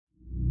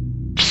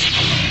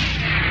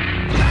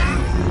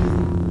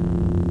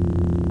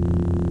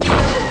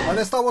Hi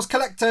there, Star Wars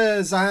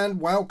collectors,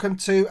 and welcome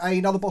to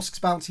another Bossk's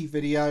Bounty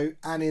video.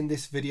 And in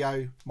this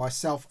video,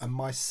 myself and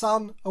my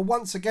son are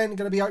once again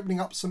going to be opening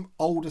up some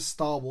older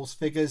Star Wars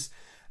figures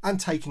and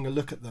taking a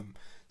look at them.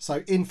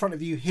 So in front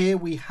of you here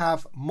we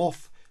have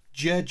Moff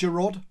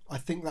Jerjerrod, I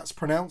think that's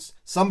pronounced.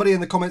 Somebody in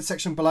the comment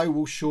section below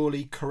will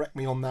surely correct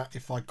me on that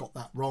if I got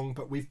that wrong,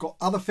 but we've got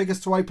other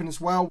figures to open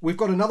as well. We've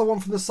got another one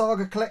from the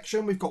Saga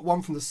collection, we've got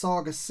one from the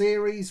Saga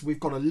series, we've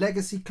got a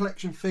Legacy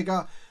collection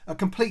figure, a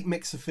complete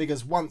mix of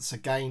figures once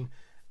again,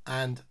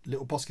 and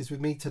Little Bossk is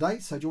with me today,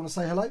 so do you want to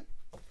say hello?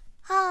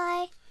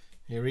 Hi.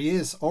 Here he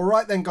is.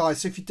 Alright then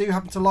guys, so if you do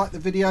happen to like the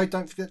video,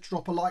 don't forget to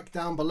drop a like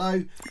down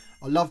below.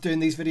 I love doing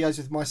these videos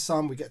with my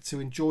son. We get to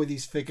enjoy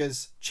these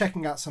figures,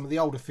 checking out some of the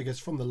older figures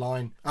from the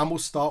line. And we'll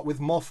start with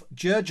Moff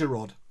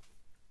Jerjerrod.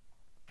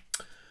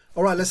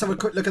 Alright, let's have a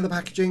quick look at the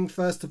packaging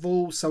first of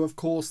all. So of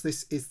course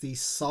this is the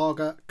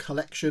Saga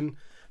collection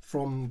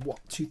from,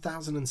 what,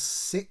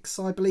 2006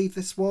 I believe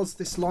this was.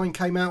 This line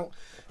came out.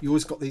 You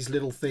always got these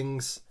little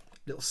things,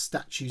 little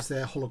statues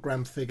there,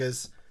 hologram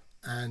figures.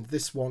 And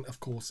this one, of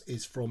course,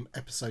 is from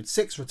Episode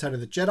 6, Return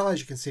of the Jedi,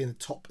 as you can see in the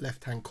top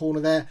left-hand corner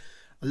there.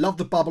 I love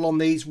the bubble on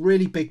these,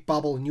 really big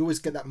bubble, and you always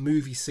get that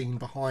movie scene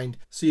behind.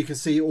 So you can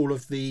see all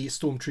of the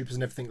stormtroopers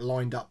and everything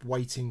lined up,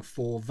 waiting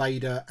for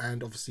Vader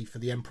and obviously for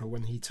the Emperor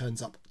when he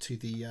turns up to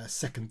the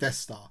second Death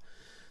Star.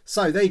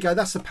 So there you go,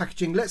 that's the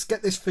packaging. Let's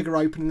get this figure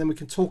open and then we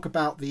can talk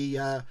about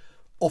the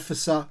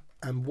officer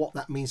and what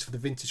that means for the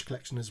vintage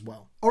collection as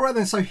well. Alright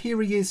then, so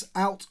here he is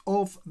out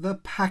of the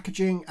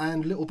packaging,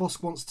 and Little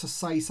Bossk wants to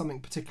say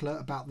something particular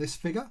about this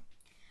figure.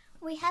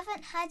 We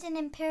haven't had an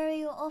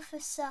Imperial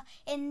officer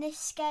in this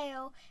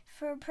scale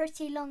for a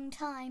pretty long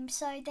time,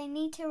 so they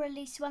need to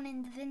release one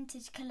in the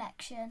vintage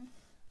collection.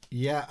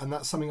 Yeah, and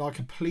that's something I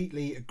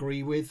completely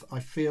agree with. I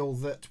feel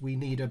that we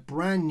need a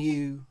brand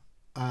new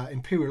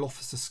Imperial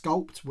officer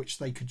sculpt, which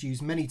they could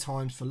use many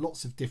times for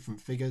lots of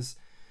different figures,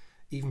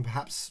 even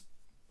perhaps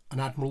an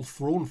Admiral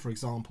Thrawn, for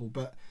example.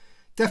 But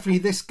definitely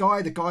this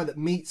guy, the guy that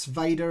meets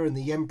Vader and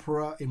the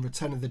Emperor in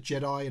Return of the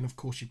Jedi, and of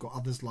course you've got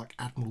others like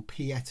Admiral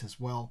Piet as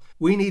well.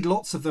 We need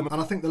lots of them, and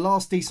I think the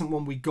last decent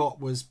one we got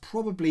was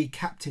probably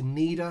Captain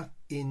Needa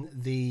in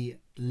the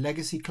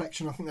Legacy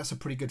collection. I think that's a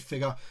pretty good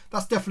figure.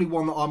 That's definitely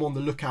one that I'm on the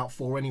lookout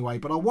for anyway,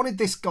 but I wanted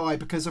this guy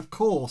because, of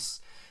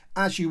course,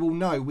 as you all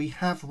know, we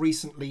have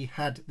recently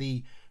had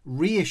the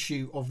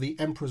reissue of the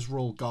Emperor's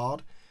Royal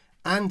Guard,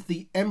 and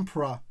the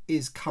Emperor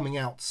is coming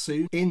out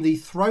soon in the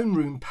Throne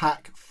Room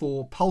pack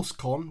for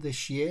PulseCon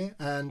this year,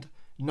 and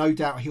no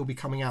doubt he'll be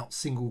coming out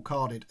single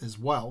carded as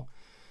well.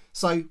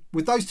 So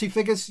with those two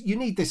figures, you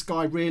need this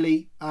guy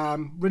really.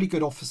 Really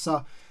good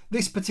officer.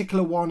 This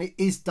particular one, it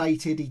is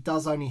dated. He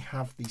does only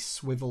have the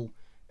swivel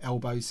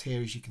elbows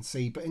here, as you can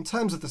see, but in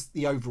terms of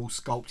the overall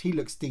sculpt, he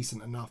looks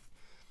decent enough.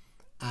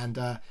 And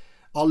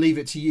I'll leave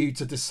it to you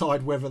to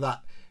decide whether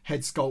that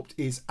head sculpt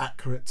is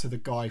accurate to the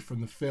guy from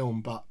the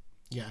film. But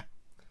yeah,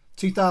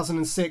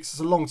 2006 is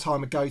a long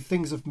time ago.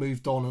 Things have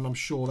moved on, and I'm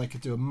sure they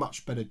could do a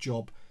much better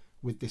job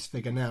with this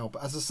figure now.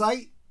 But as I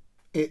say,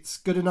 it's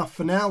good enough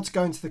for now to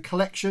go into the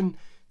collection,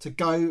 to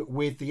go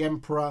with the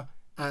Emperor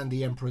and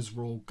the Emperor's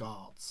Royal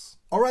Guards.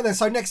 Alright then,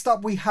 so next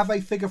up we have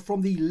a figure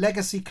from the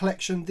Legacy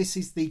collection. This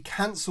is the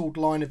cancelled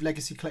line of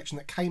Legacy collection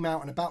that came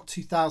out in about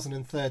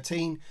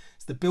 2013.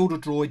 It's the Builder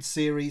Droid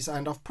series,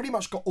 and I've pretty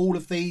much got all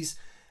of these.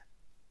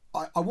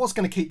 I was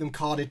going to keep them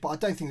carded, but I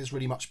don't think there's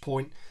really much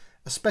point,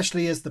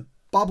 especially as the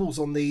bubbles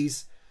on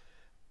these,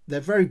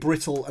 they're very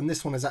brittle, and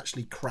this one is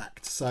actually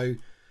cracked. So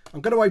I'm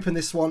going to open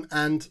this one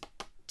and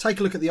take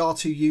a look at the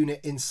R2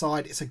 unit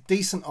inside. It's a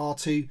decent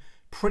R2.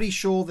 Pretty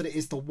sure that it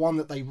is the one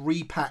that they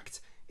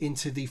repacked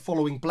into the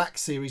following Black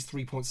Series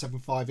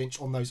 3.75 inch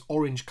on those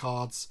orange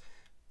cards.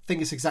 I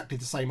think it's exactly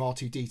the same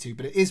R2-D2,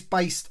 but it is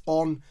based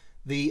on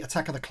the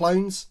Attack of the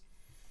Clones,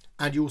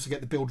 and you also get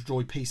the Builder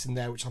Droid piece in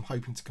there, which I'm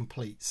hoping to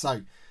complete.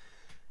 So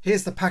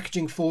here's the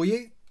packaging for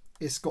you.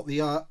 It's got the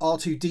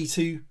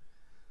R2-D2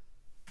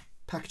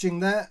 packaging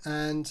there,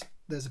 and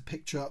there's a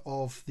picture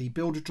of the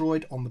Builder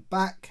Droid on the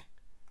back.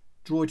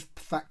 Droid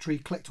factory,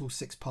 collect all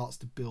 6 parts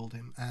to build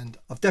him. And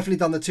I've definitely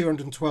done the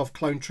 212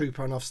 Clone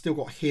Trooper, and I've still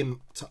got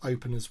him to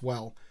open as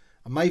well.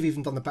 I may have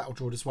even done the Battle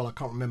Droid as well, I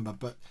can't remember,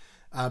 but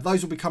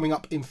those will be coming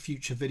up in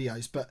future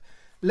videos. But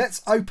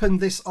let's open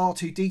this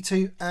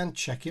R2-D2 and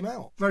check him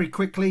out. Very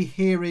quickly,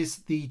 here is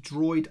the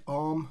droid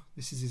arm.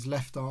 This is his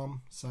left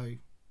arm, so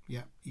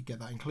yeah, you get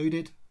that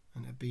included,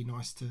 and it'd be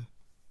nice to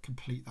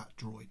complete that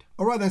droid.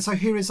 Alright then, so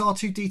here is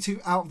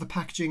R2-D2 out of the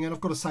packaging, and I've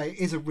got to say it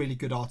is a really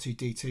good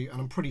R2-D2, and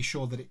I'm pretty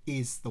sure that it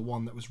is the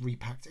one that was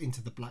repacked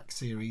into the Black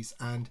Series.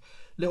 And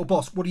Little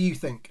Bossk, what do you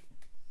think?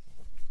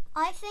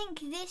 I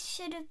think this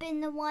should have been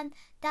the one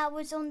that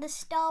was on the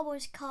Star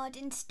Wars card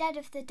instead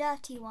of the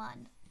dirty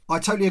one. I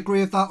totally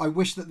agree with that. I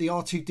wish that the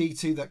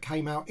R2-D2 that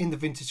came out in the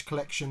vintage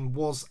collection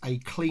was a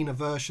cleaner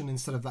version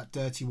instead of that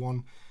dirty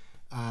one.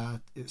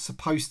 It's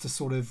supposed to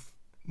sort of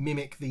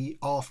mimic the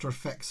after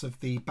effects of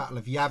the Battle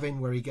of Yavin,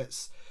 where he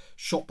gets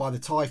shot by the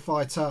TIE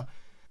fighter.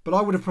 But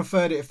I would have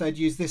preferred it if they'd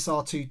used this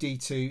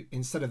R2-D2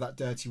 instead of that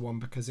dirty one,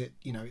 because it,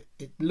 you know,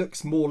 it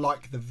looks more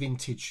like the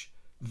vintage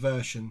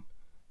version,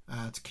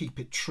 to keep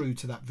it true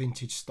to that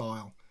vintage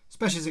style.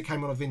 Especially as it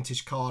came on a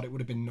vintage card, it would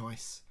have been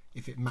nice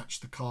if it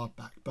matched the card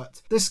back.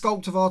 But this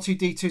sculpt of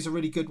R2-D2 is a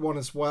really good one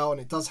as well,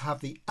 and it does have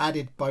the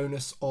added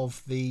bonus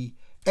of the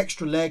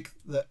extra leg,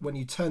 that when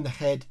you turn the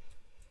head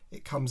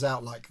it comes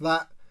out like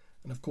that,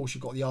 and of course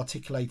you've got the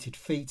articulated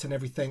feet and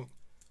everything,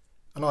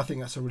 and I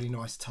think that's a really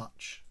nice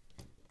touch.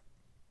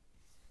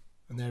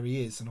 And there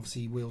he is, and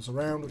obviously he wheels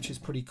around, which is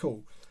pretty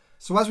cool.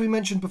 So as we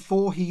mentioned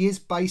before, he is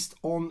based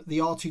on the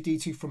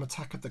R2-D2 from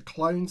Attack of the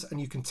Clones, and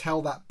you can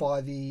tell that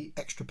by the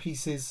extra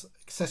pieces,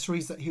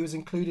 accessories that he was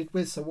included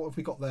with. So what have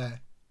we got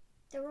there?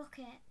 The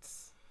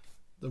rockets.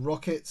 The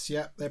rockets,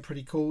 yeah, they're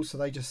pretty cool. So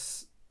they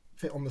just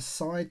fit on the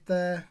side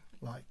there,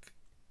 like,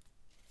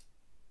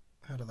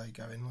 how do they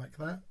go in? Like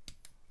that?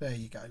 There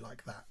you go,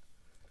 like that.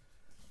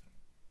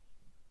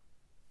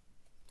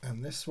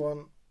 And this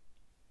one.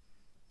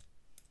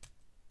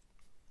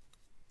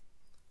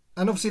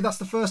 And obviously that's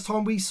the first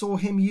time we saw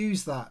him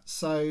use that,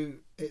 so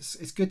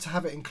it's good to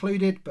have it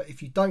included. But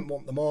if you don't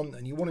want them on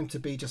and you want him to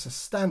be just a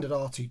standard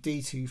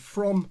R2-D2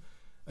 from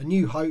A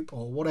New Hope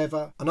or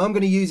whatever, and I'm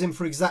going to use him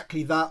for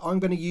exactly that. I'm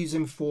going to use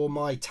him for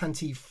my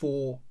Tantive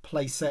 4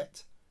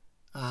 playset,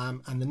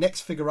 and the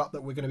next figure up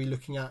that we're going to be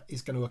looking at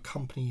is going to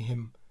accompany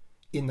him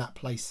in that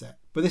playset.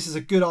 But this is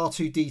a good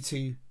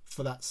R2-D2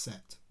 for that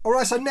set.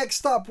 Alright, so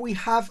next up we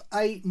have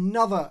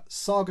another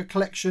Saga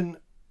Collection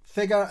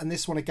figure, and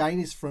this one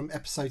again is from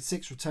episode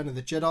 6, Return of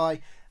the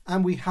Jedi,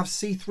 and we have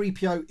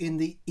C-3PO in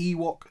the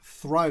Ewok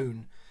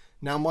throne.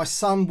 Now my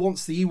son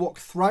wants the Ewok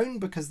throne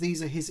because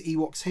these are his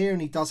Ewoks here,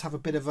 and he does have a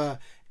bit of a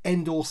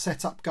Endor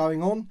setup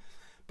going on,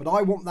 but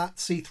I want that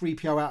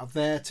C-3PO out of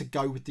there to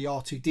go with the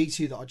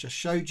R2-D2 that I just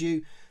showed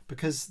you,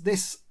 because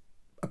this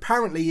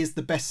apparently is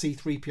the best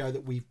C-3PO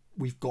that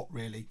we've got,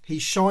 really.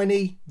 He's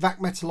shiny, vac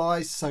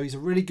metalized, so he's a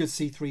really good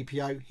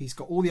C-3PO. He's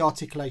got all the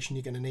articulation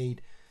you're going to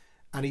need,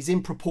 and he's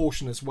in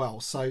proportion as well.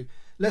 So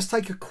let's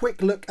take a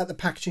quick look at the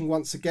packaging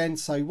once again.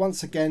 So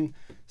once again,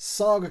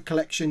 Saga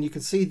Collection, you can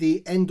see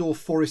the Endor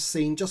forest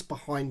scene just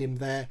behind him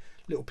there.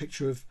 Little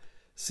picture of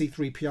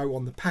C-3PO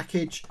on the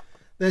package.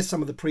 There's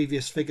some of the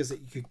previous figures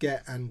that you could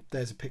get, and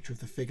there's a picture of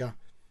the figure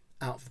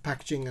out of the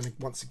packaging, and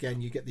once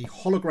again you get the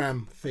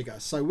hologram figure.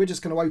 So we're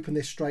just going to open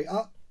this straight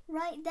up.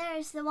 Right there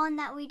is the one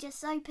that we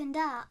just opened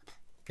up.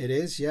 It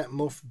is, yeah,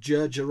 Moff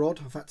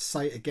Jerjerrod. I've had to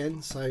say it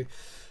again, so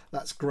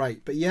that's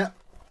great. But yeah,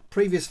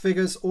 previous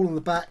figures all on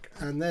the back,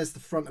 and there's the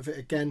front of it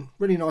again.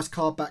 Really nice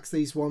card backs,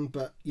 these one,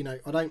 but you know,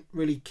 I don't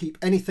really keep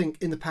anything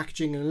in the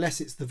packaging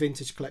unless it's the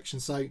vintage collection,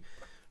 so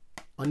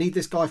I need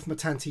this guy from a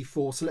Tantive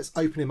 4, so let's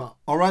open him up.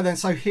 Alright then,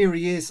 so here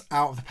he is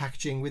out of the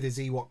packaging with his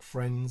Ewok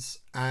friends,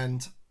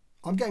 and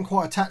I'm getting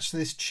quite attached to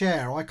this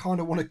chair. I kind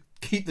of want to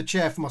keep the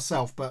chair for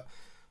myself, but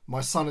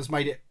my son has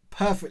made it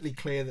perfectly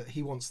clear that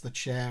he wants the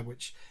chair,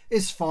 which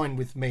is fine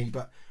with me.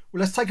 But well,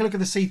 let's take a look at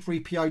the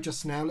C-3PO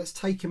just now. Let's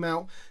take him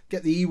out,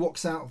 get the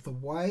Ewoks out of the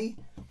way,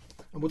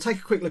 and we'll take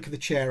a quick look at the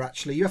chair.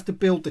 Actually, you have to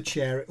build the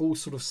chair. It all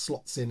sort of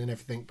slots in and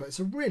everything, but it's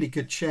a really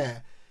good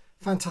chair.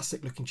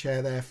 Fantastic looking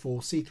chair there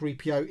for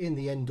C-3PO in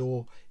the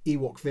Endor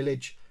Ewok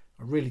village.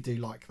 I really do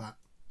like that.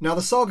 Now,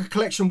 the Saga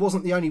Collection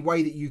wasn't the only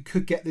way that you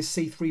could get this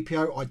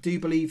C-3PO. I do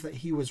believe that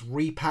he was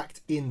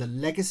repacked in the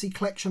Legacy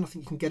Collection. I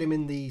think you can get him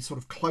in the sort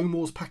of Clone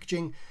Wars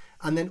packaging,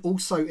 and then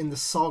also in the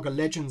Saga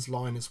Legends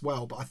line as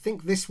well. But I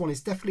think this one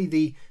is definitely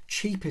the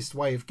cheapest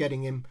way of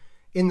getting him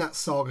in that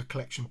Saga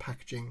Collection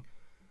packaging.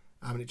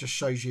 And it just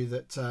shows you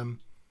that,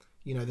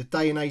 you know, the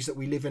day and age that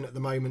we live in at the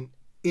moment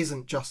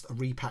isn't just a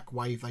repack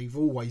wave. They've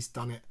always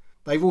done it.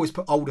 They've always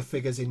put older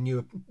figures in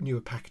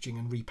newer packaging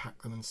and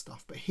repack them and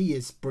stuff. But he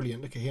is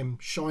brilliant. Look at him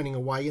shining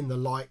away in the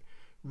light.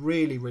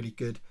 Really, really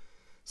good.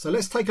 So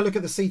let's take a look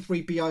at the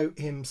C-3PO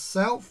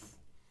himself.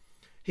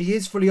 He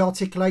is fully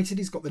articulated.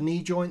 He's got the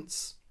knee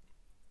joints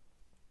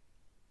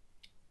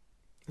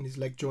and his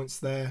leg joints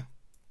there.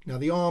 Now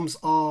the arms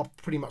are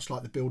pretty much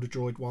like the Builder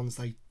Droid ones.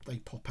 They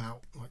pop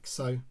out like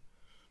so.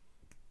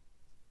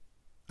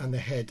 And the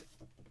head,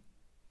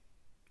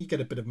 you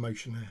get a bit of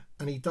motion there,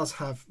 and he does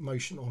have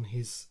motion on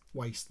his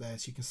waist there,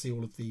 so you can see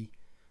all of the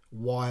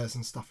wires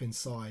and stuff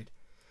inside.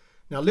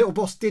 Now Little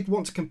Bossk did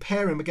want to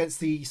compare him against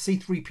the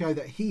C-3PO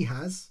that he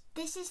has.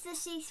 This is the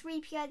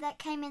C-3PO that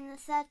came in the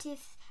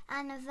 30th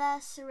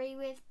anniversary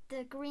with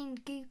the green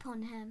goop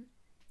on him.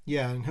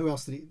 Yeah, and who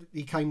else did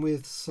he came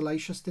with?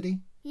 Salacious, did he?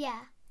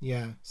 Yeah.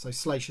 Yeah, so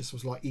Salacious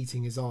was like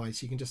eating his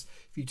eyes. You can just,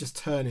 if you just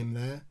turn him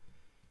there,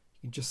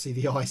 you can just see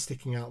the eye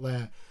sticking out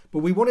there. But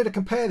we wanted to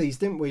compare these,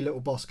 didn't we,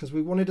 Little Bossk? Because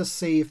we wanted to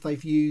see if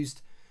they've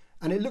used,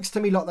 and it looks to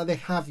me like that they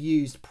have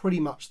used pretty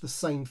much the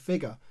same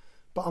figure.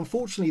 But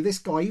unfortunately, this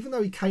guy, even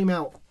though he came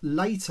out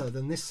later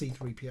than this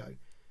C-3PO,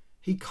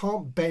 he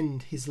can't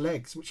bend his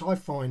legs, which I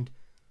find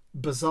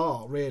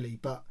bizarre, really.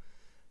 But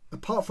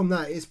apart from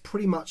that, it's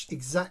pretty much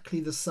exactly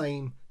the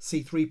same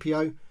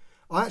C-3PO.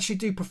 I actually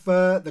do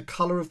prefer the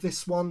colour of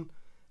this one.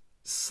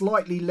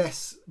 Slightly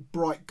less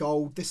bright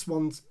gold. This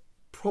one's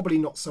probably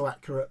not so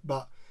accurate,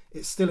 but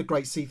it's still a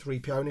great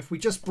C3PO. And if we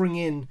just bring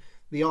in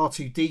the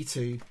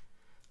R2-D2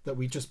 that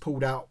we just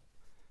pulled out,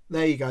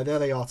 there you go, there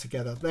they are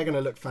together. They're going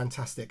to look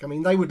fantastic. I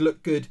mean, they would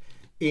look good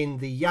in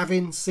the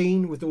Yavin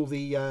scene with all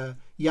the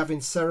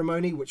Yavin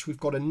ceremony, which we've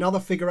got another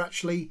figure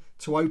actually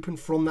to open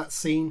from that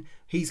scene.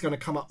 He's going to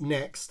come up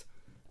next.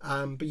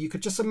 But you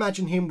could just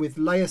imagine him with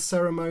Leia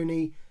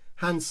ceremony,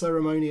 Han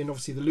ceremony, and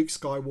obviously the Luke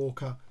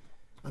Skywalker,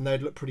 and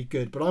they'd look pretty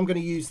good. But I'm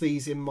going to use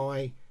these in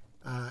my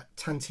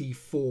Tantive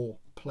 4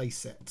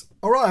 playset.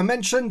 Alright, I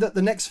mentioned that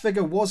the next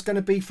figure was going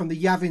to be from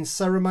the Yavin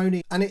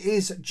ceremony, and it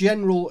is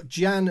General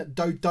Jan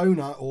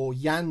Dodona, or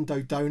Jan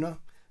Dodona.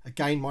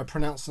 Again, my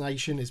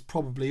pronunciation is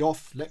probably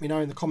off. Let me know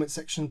in the comment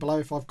section below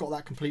if I've got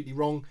that completely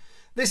wrong.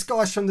 This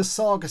guy's from the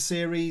Saga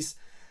series.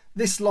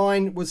 This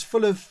line was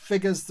full of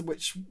figures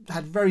which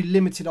had very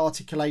limited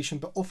articulation,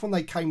 but often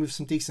they came with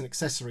some decent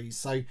accessories.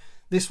 So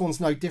this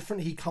one's no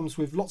different. He comes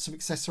with lots of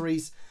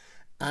accessories.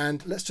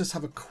 And let's just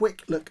have a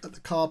quick look at the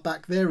card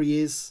back. There he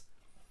is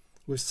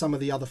with some of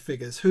the other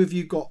figures. Who have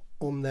you got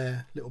on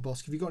there, Little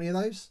Bossk? Have you got any of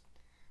those?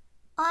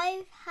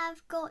 I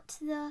have got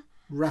the...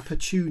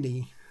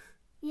 Rappaccini.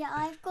 Yeah,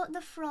 I've got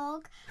the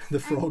frog. The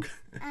frog.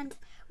 And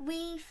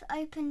we've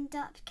opened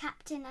up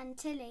Captain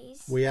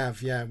Antilles. We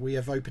have, yeah. We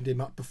have opened him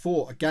up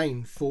before,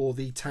 again, for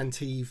the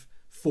Tantive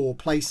 4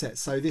 playset.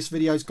 So this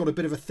video's got a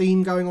bit of a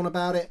theme going on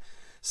about it.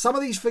 Some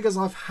of these figures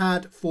I've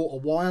had for a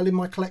while in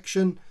my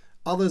collection.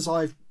 Others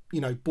I've,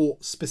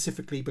 bought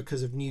specifically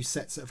because of new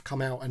sets that have come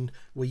out, and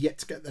we're yet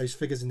to get those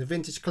figures in the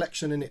vintage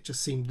collection, and it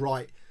just seemed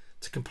right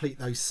to complete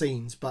those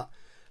scenes. But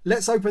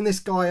let's open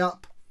this guy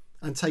up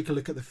and take a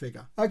look at the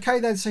figure. Okay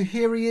then, so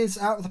here he is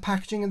out of the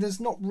packaging, and there's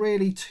not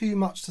really too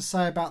much to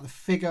say about the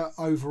figure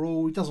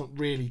overall. He doesn't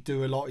really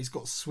do a lot. He's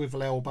got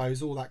swivel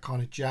elbows, all that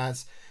kind of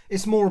jazz.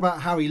 It's more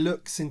about how he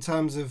looks in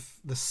terms of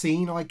the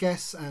scene, I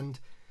guess, and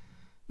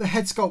the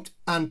head sculpt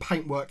and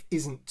paintwork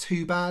isn't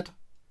too bad.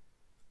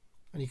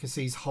 And you can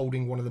see he's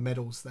holding one of the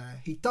medals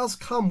there. He does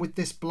come with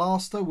this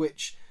blaster,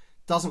 which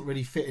doesn't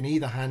really fit in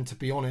either hand, to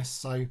be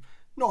honest. So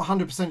not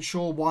 100%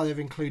 sure why they've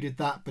included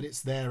that, but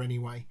it's there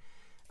anyway.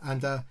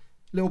 And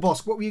Little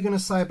Bossk, what were you going to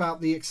say about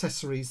the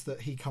accessories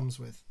that he comes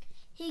with?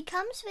 He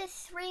comes with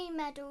 3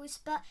 medals,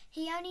 but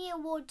he only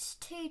awards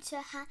 2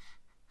 to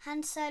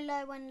Han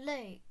Solo and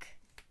Luke.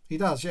 He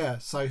does, yeah.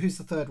 So who's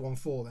the third one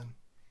for then?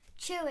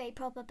 Chewie,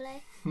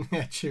 probably.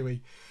 Yeah, Chewie.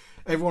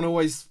 Everyone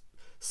always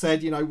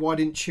said, why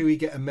didn't Chewie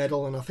get a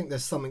medal? And I think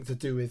there's something to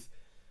do with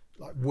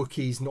like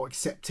Wookiees not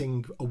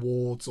accepting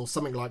awards or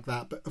something like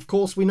that. But of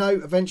course, we know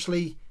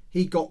eventually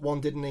he got one,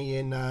 didn't he,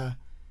 in the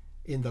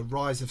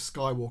Rise of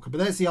Skywalker. But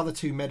there's the other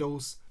 2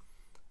 medals.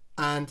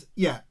 And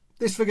yeah,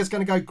 this figure's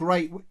going to go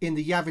great in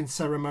the Yavin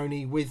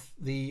ceremony with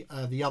the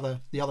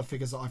other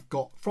figures that I've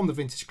got from the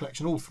vintage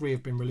collection. All 3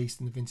 have been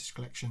released in the vintage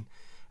collection.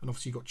 And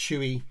obviously you've got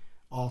Chewie,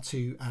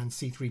 R2 and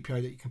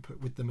C3PO that you can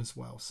put with them as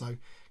well. So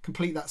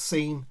complete that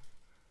scene.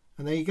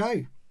 And there you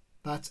go.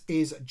 That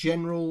is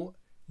General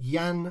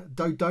Jan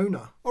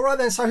Dodona. Alright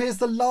then, so here's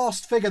the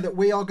last figure that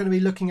we are going to be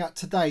looking at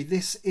today.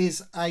 This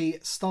is a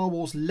Star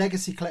Wars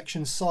Legacy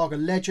Collection Saga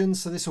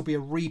Legends. So this will be a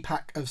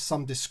repack of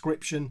some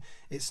description.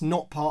 It's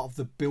not part of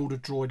the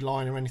Build-A-Droid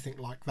line or anything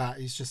like that.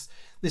 It's just,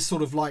 this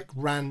sort of like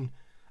ran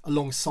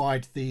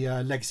alongside the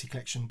Legacy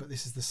Collection, but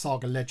this is the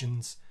Saga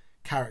Legends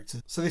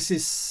characters. So this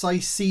is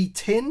Saisi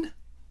Tin.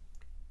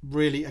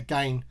 Really,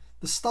 again,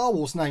 the Star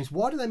Wars names,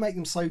 why do they make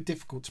them so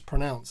difficult to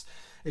pronounce?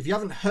 If you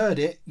haven't heard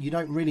it, you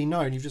don't really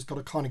know, and you've just got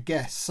to kind of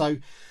guess. So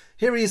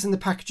here he is in the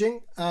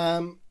packaging.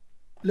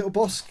 Little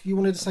Bossk, you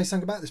wanted to say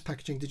something about this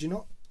packaging, did you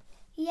not?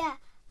 Yeah.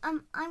 I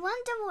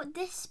wonder what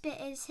this bit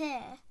is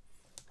here.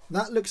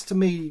 That looks to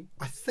me,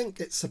 I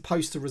think it's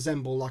supposed to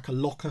resemble like a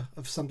locker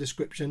of some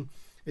description.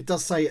 It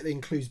does say it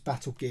includes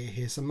battle gear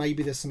here, so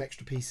maybe there's some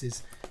extra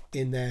pieces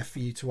in there for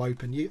you to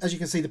open. As you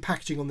can see, the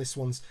packaging on this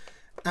one's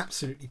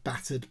absolutely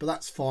battered, but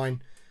that's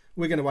fine.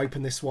 We're going to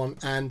open this one,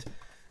 and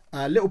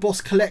Little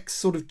Bossk collects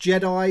sort of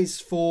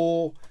Jedis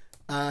for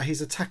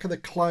his Attack of the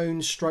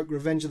Clones /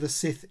 Revenge of the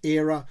Sith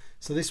era,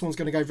 so this one's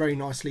going to go very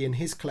nicely in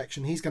his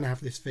collection. He's going to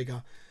have this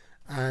figure.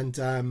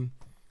 And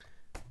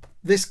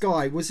this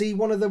guy, was he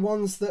one of the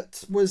ones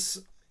that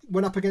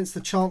went up against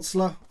the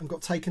Chancellor and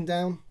got taken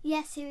down?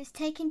 Yes, he was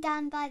taken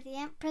down by the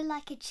Emperor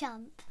like a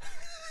chump.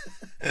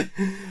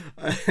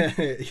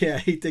 Yeah,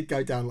 he did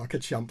go down like a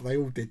chump. They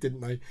all did,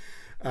 didn't they?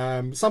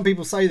 Some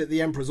people say that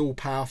the Emperor's all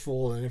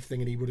powerful and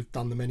everything, and he would have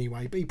done them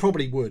anyway, but he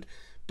probably would.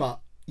 But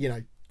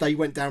they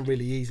went down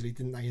really easily,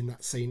 didn't they, in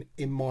that scene,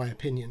 in my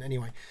opinion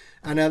anyway.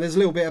 And there's a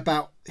little bit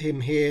about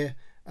him here.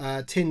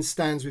 Tin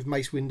stands with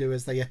Mace Windu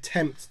as they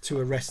attempt to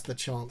arrest the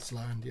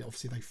Chancellor, and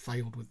obviously they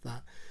failed with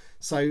that.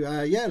 So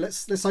yeah,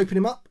 let's open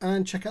him up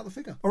and check out the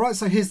figure. All right,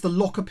 so here's the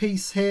locker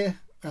piece here.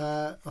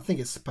 I think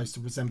it's supposed to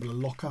resemble a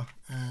locker,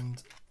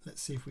 and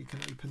let's see if we can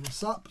open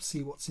this up,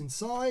 see what's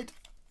inside.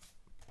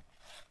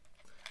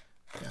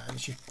 Yeah, and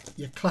it's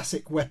your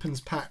classic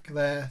weapons pack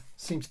there.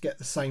 Seem to get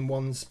the same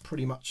ones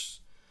pretty much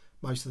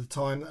most of the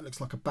time. That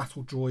looks like a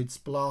Battle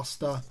Droids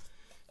blaster.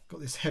 Got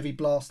this heavy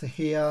blaster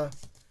here.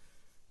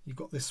 You've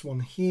got this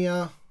one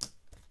here.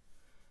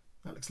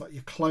 That looks like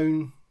your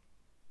clone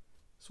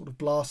sort of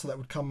blaster that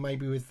would come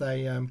maybe with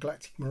a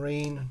Galactic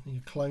Marine,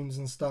 your clones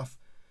and stuff.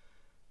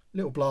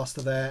 Little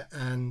blaster there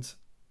and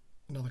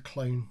another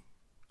clone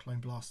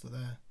blaster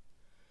there.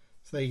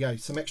 So there you go,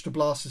 some extra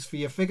blasters for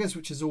your figures,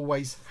 which is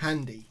always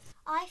handy.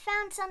 I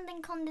found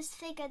something on this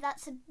figure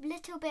that's a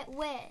little bit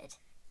weird.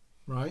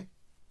 Right.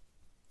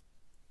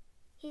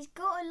 He's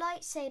got a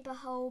lightsaber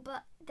hole,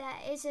 but there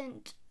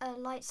isn't a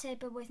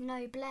lightsaber with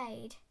no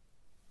blade.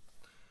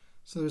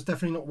 So there's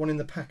definitely not one in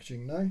the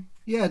packaging, no?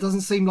 Yeah, it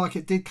doesn't seem like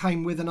it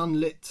came with an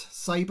unlit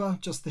saber,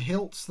 just the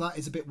hilts. That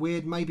is a bit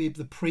weird. Maybe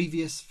the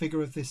previous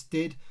figure of this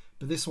did,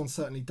 but this one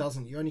certainly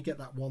doesn't. You only get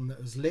that one that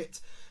was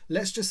lit.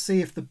 Let's just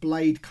see if the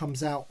blade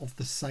comes out of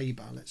the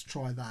saber. Let's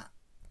try that.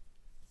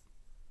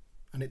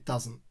 And it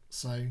doesn't,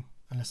 so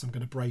unless I'm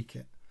going to break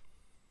it.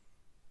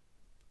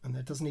 And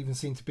there doesn't even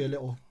seem to be a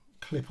little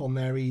clip on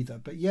there either.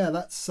 But yeah,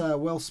 that's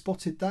well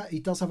spotted that. He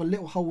does have a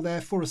little hole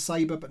there for a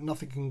saber, but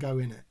nothing can go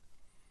in it.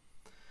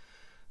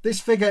 This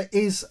figure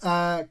is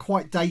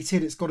quite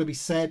dated, it's got to be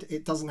said.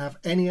 It doesn't have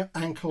any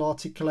ankle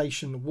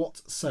articulation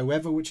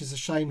whatsoever, which is a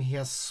shame. He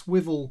has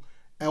swivel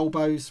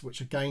elbows,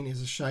 which again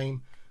is a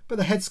shame. But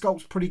the head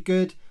sculpt's pretty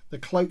good. The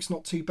cloak's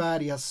not too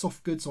bad. He has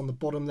soft goods on the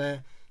bottom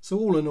there. So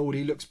all in all,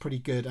 he looks pretty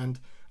good. And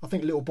I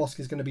think Little Bossk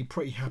is going to be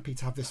pretty happy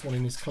to have this one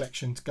in his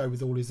collection to go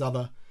with all his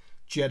other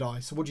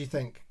Jedi. So what do you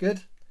think?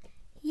 Good?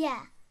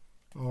 Yeah.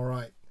 All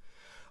right.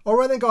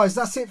 Alright then guys,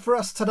 that's it for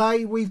us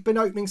today. We've been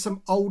opening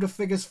some older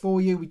figures for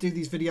you. We do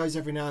these videos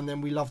every now and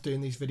then. We love doing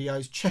these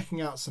videos,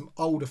 checking out some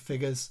older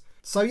figures.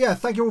 So yeah,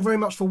 thank you all very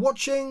much for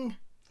watching.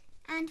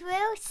 And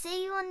we'll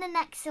see you on the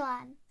next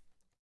one.